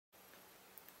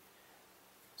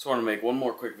Just want to make one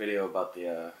more quick video about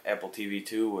the Apple TV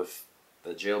 2 with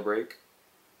the jailbreak.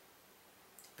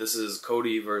 This is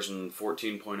Kodi version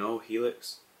 14.0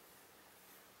 Helix.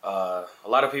 A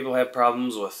lot of people have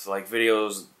problems with like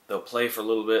videos, they'll play for a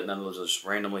little bit and then they'll just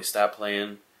randomly stop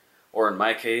playing. Or in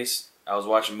my case, I was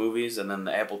watching movies and then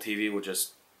the Apple TV would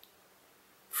just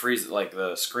freeze, like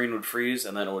the screen would freeze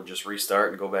and then it would just restart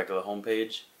and go back to the home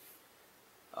page.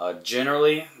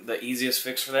 Generally, the easiest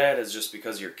fix for that is just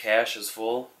because your cache is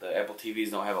full. The Apple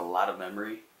TVs don't have a lot of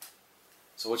memory.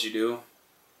 So what you do,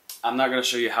 I'm not going to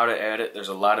show you how to add it. There's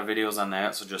a lot of videos on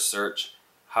that, so just search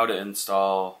how to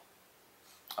install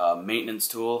maintenance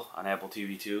tool on Apple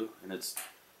TV 2, and it's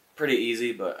pretty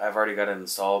easy, but I've already got it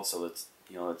installed, so it's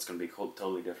going to be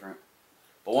totally different.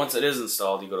 But once it is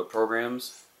installed, you go to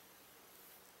Programs.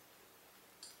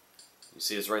 You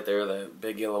see it's right there, the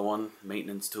big yellow one,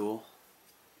 Maintenance Tool.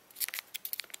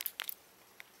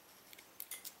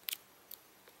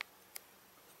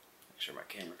 Make sure my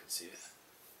camera can see it.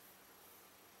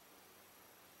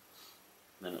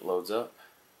 Then it loads up.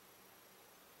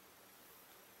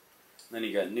 Then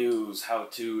you got news,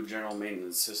 how-to, general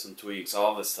maintenance, system tweaks,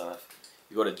 all this stuff.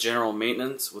 You go to general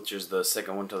maintenance, which is the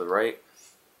second one to the right.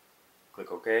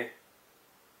 Click OK.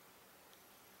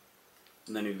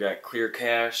 And then you've got clear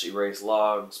cache, erase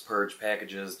logs, purge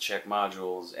packages, check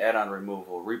modules, add-on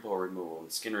removal, repo removal,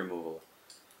 and skin removal.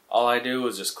 All I do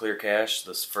is just clear cache,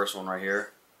 this first one right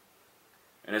here.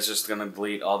 And it's just going to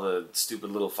delete all the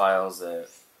stupid little files that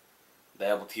the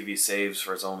Apple TV saves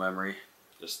for its own memory.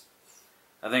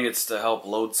 I think it's to help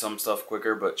load some stuff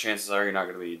quicker, but chances are you're not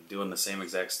going to be doing the same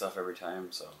exact stuff every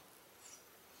time, so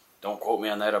don't quote me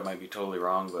on that, I might be totally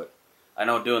wrong, but I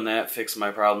know doing that fixed my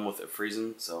problem with it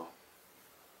freezing, so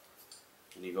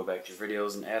and you go back to your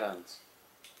videos and add-ons.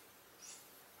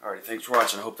 Alright, thanks for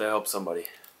watching, I hope that helps somebody.